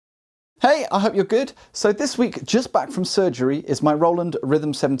Hey, I hope you're good. So this week, just back from surgery, is my Roland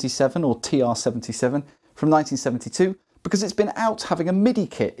Rhythm-77 or TR-77 from 1972, because it's been out having a Midi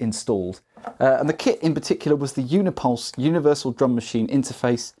kit installed. And the kit in particular was the Unipulse Universal Drum Machine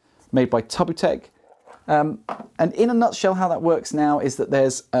interface made by Tubutech. And in a nutshell, how that works now is that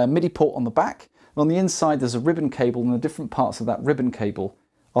there's a Midi port on the back, and on the inside there's a ribbon cable, and the different parts of that ribbon cable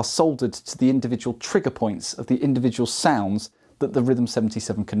are soldered to the individual trigger points of the individual sounds that the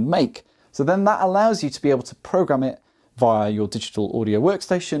Rhythm-77 can make. So then that allows you to be able to program it via your digital audio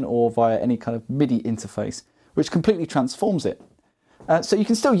workstation or via any kind of MIDI interface, which completely transforms it. So you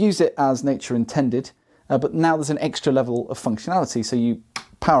can still use it as nature intended, but now there's an extra level of functionality. So you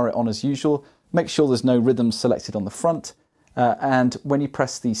power it on as usual, make sure there's no rhythms selected on the front, and when you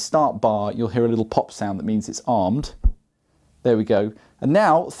press the start bar, you'll hear a little pop sound that means it's armed. There we go. And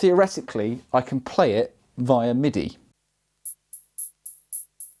now, theoretically, I can play it via MIDI.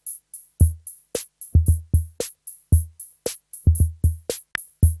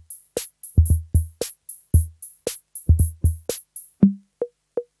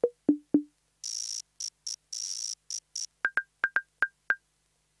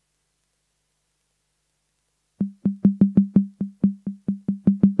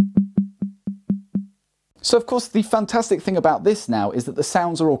 So of course the fantastic thing about this now is that the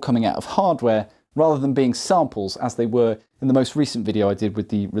sounds are all coming out of hardware rather than being samples as they were in the most recent video I did with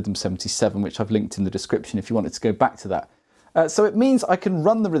the Rhythm-77, which I've linked in the description if you wanted to go back to that. So it means I can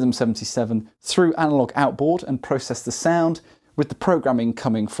run the Rhythm-77 through analog outboard and process the sound with the programming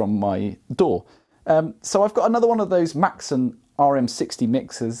coming from my DAW. So I've got another one of those Maxon RM60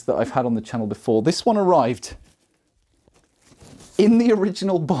 mixers that I've had on the channel before. This one arrived in the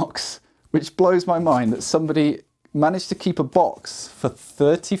original box, which blows my mind that somebody managed to keep a box for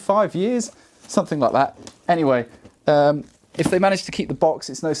 35 years, something like that. Anyway, if they managed to keep the box,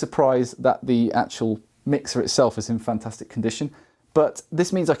 it's no surprise that the actual mixer itself is in fantastic condition. But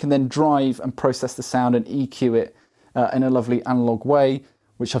this means I can then drive and process the sound and EQ it in a lovely analog way,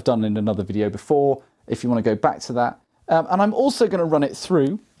 which I've done in another video before, if you want to go back to that. And I'm also going to run it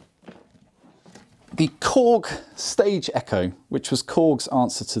through the Korg Stage Echo, which was Korg's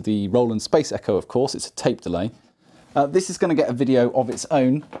answer to the Roland Space Echo, of course. It's a tape delay. This is going to get a video of its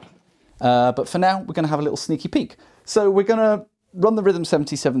own, but for now we're going to have a little sneaky peek. So we're going to run the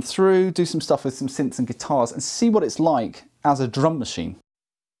Rhythm-77 through, do some stuff with some synths and guitars, and see what it's like as a drum machine.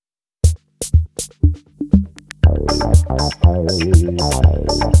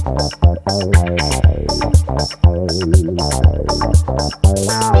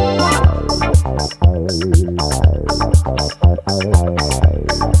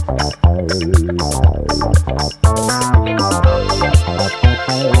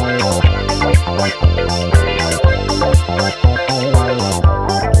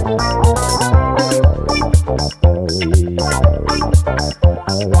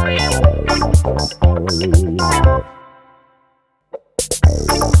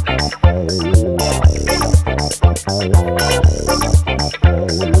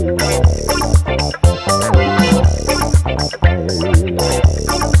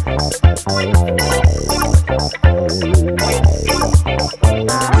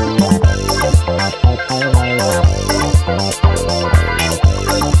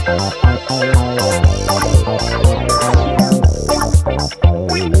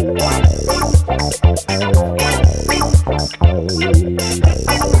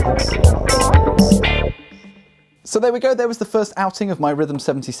 So there we go, there was the first outing of my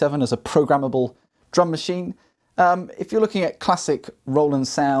Rhythm-77 as a programmable drum machine. If you're looking at classic Roland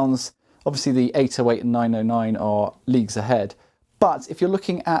sounds, obviously the 808 and 909 are leagues ahead. But if you're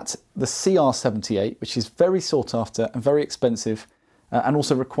looking at the CR78, which is very sought after and very expensive, and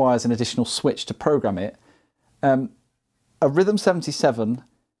also requires an additional switch to program it, a Rhythm-77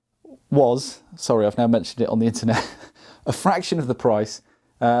 was, sorry I've now mentioned it on the internet, a fraction of the price,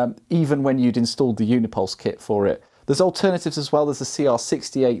 even when you'd installed the Unipulse kit for it. There's alternatives as well. There's the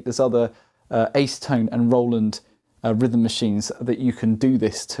CR68, there's other Acetone and Roland rhythm machines that you can do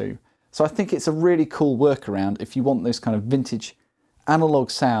this to. So I think it's a really cool workaround if you want those kind of vintage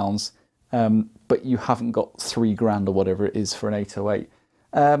analog sounds, but you haven't got $3 or whatever it is for an 808.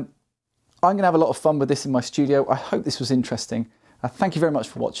 I'm going to have a lot of fun with this in my studio. I hope this was interesting. Thank you very much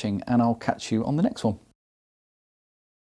for watching, and I'll catch you on the next one.